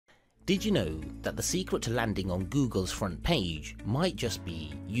Did you know that the secret to landing on Google's front page might just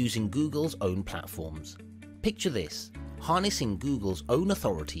be using Google's own platforms? Picture this, harnessing Google's own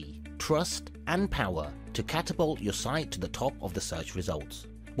authority, trust and power to catapult your site to the top of the search results.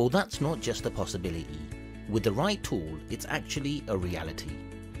 Well, that's not just a possibility. With the right tool, it's actually a reality.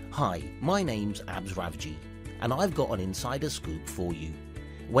 Hi, my name's Abs Ravji, and I've got an insider scoop for you.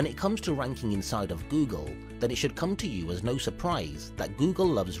 When it comes to ranking inside of Google, then it should come to you as no surprise that Google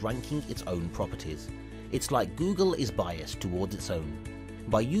loves ranking its own properties. It's like Google is biased towards its own.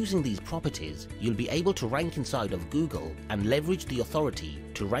 By using these properties, you'll be able to rank inside of Google and leverage the authority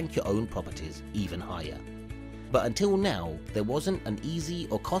to rank your own properties even higher. But until now, there wasn't an easy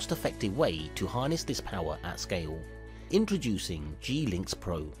or cost-effective way to harness this power at scale. Introducing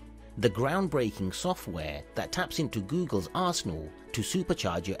GLinkzPro, the groundbreaking software that taps into Google's arsenal to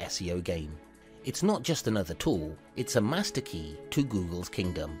supercharge your SEO game. It's not just another tool, it's a master key to Google's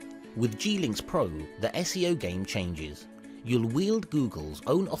kingdom. With GLinkzPro, the SEO game changes. You'll wield Google's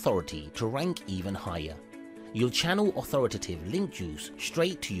own authority to rank even higher. You'll channel authoritative link juice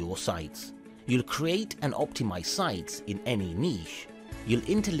straight to your sites. You'll create and optimize sites in any niche. You'll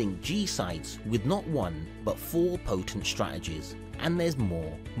interlink G sites with not one but 4 potent strategies. And there's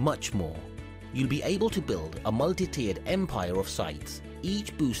more, much more. You'll be able to build a multi-tiered empire of sites,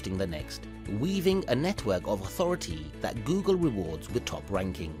 each boosting the next, weaving a network of authority that Google rewards with top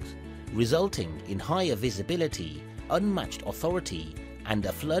rankings, resulting in higher visibility, unmatched authority, and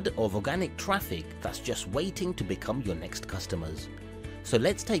a flood of organic traffic that's just waiting to become your next customers. So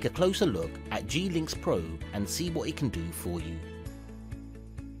let's take a closer look at GLinkzPro and see what it can do for you.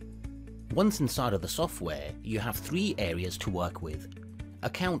 Once inside of the software, you have 3 areas to work with: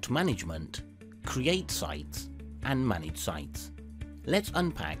 account management, create sites, and manage sites. Let's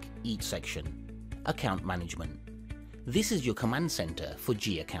unpack each section. Account management. This is your command center for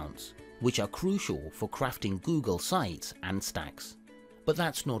G accounts, which are crucial for crafting Google sites and stacks. But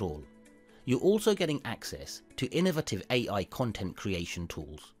that's not all. You're also getting access to innovative AI content creation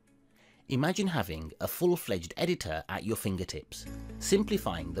tools. Imagine having a full-fledged editor at your fingertips,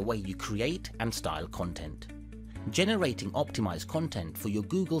 simplifying the way you create and style content. Generating optimized content for your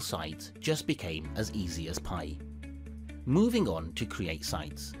Google sites just became as easy as pie. Moving on to create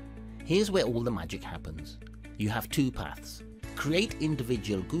sites. Here's where all the magic happens. You have 2 paths. Create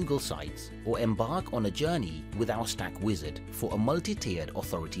individual Google sites or embark on a journey with our Stack Wizard for a multi-tiered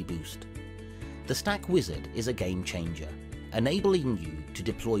authority boost. The Stack Wizard is a game changer, enabling you to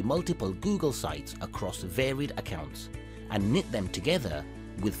deploy multiple Google sites across varied accounts and knit them together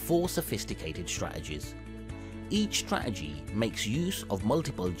with 4 sophisticated strategies. Each strategy makes use of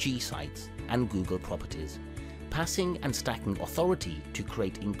multiple G sites and Google properties, passing and stacking authority to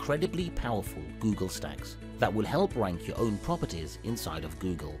create incredibly powerful Google stacks that will help rank your own properties inside of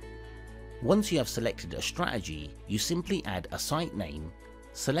Google. Once you have selected a strategy, you simply add a site name,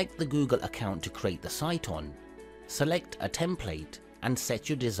 select the Google account to create the site on, select a template, and set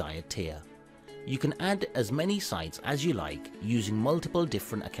your desired tier. You can add as many sites as you like using multiple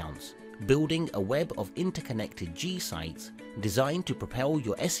different accounts, building a web of interconnected G sites designed to propel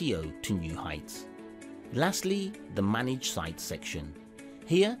your SEO to new heights. Lastly, the Manage Sites section.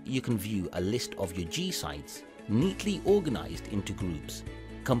 Here you can view a list of your G sites, neatly organized into groups,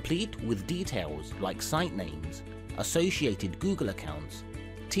 complete with details like site names, associated Google accounts,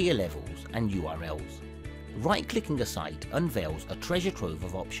 tier levels, and URLs. Right-clicking a site unveils a treasure trove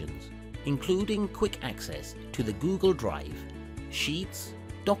of options, including quick access to the Google Drive, sheets,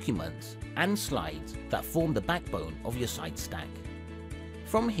 documents, and slides that form the backbone of your site stack.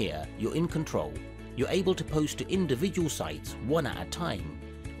 From here, you're in control. You're able to post to individual sites one at a time,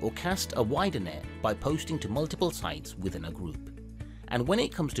 or cast a wider net by posting to multiple sites within a group. And when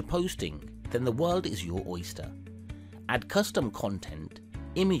it comes to posting, then the world is your oyster. Add custom content,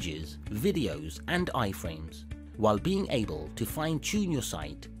 images, videos, and iframes, while being able to fine-tune your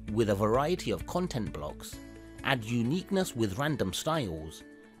site with a variety of content blocks, add uniqueness with random styles,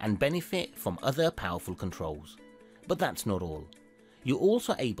 and benefit from other powerful controls. But that's not all. You're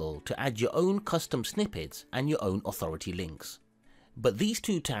also able to add your own custom snippets and your own authority links. But these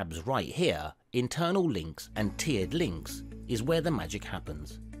 2 tabs right here, internal links and tiered links, is where the magic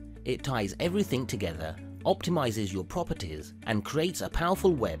happens. It ties everything together, optimizes your properties, and creates a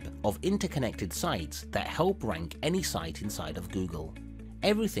powerful web of interconnected sites that help rank any site inside of Google.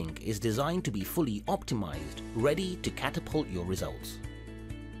 Everything is designed to be fully optimized, ready to catapult your results.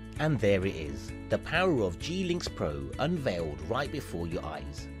 And there it is, the power of GLinkzPro unveiled right before your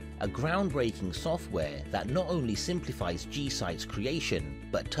eyes. A groundbreaking software that not only simplifies G sites creation,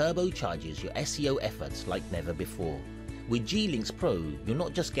 but turbocharges your SEO efforts like never before. With GLinkzPro, you're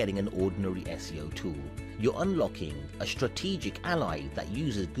not just getting an ordinary SEO tool, you're unlocking a strategic ally that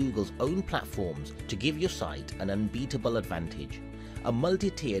uses Google's own platforms to give your site an unbeatable advantage. A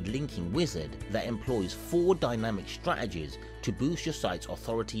multi-tiered linking wizard that employs 4 dynamic strategies to boost your site's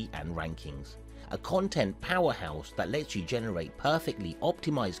authority and rankings. A content powerhouse that lets you generate perfectly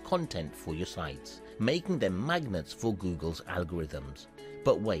optimized content for your sites, making them magnets for Google's algorithms.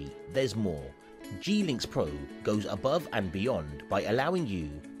 But wait, there's more. GLinkzPro goes above and beyond by allowing you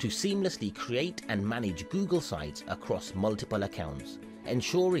to seamlessly create and manage Google sites across multiple accounts,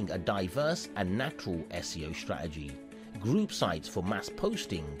 ensuring a diverse and natural SEO strategy. Group sites for mass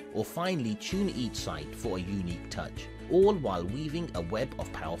posting, or finely tune each site for a unique touch, all while weaving a web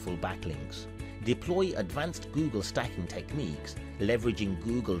of powerful backlinks. Deploy advanced Google stacking techniques, leveraging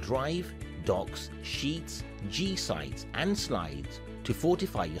Google Drive, Docs, Sheets, G Sites and Slides to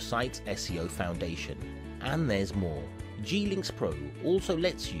fortify your site's SEO foundation. And there's more. GLinkzPro also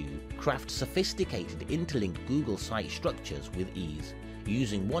lets you craft sophisticated interlinked Google site structures with ease,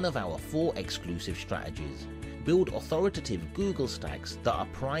 using one of our 4 exclusive strategies. Build authoritative Google stacks that are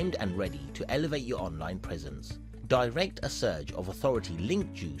primed and ready to elevate your online presence. Direct a surge of authority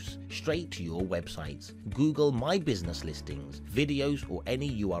link juice straight to your websites, Google My Business listings, videos or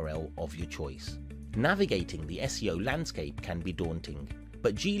any URL of your choice. Navigating the SEO landscape can be daunting,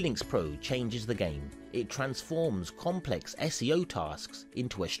 but GLinkzPro changes the game. It transforms complex SEO tasks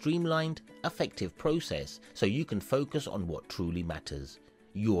into a streamlined, effective process so you can focus on what truly matters,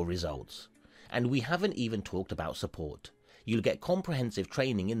 your results. And we haven't even talked about support. You'll get comprehensive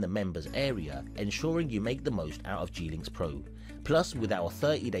training in the members area, ensuring you make the most out of GLinkzPro. Plus, with our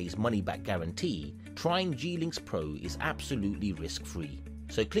 30 days money-back guarantee, trying GLinkzPro is absolutely risk-free.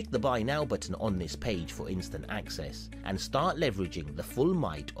 So click the Buy Now button on this page for instant access and start leveraging the full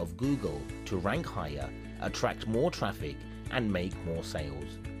might of Google to rank higher, attract more traffic and make more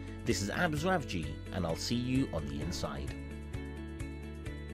sales. This is Abs Ravji and I'll see you on the inside.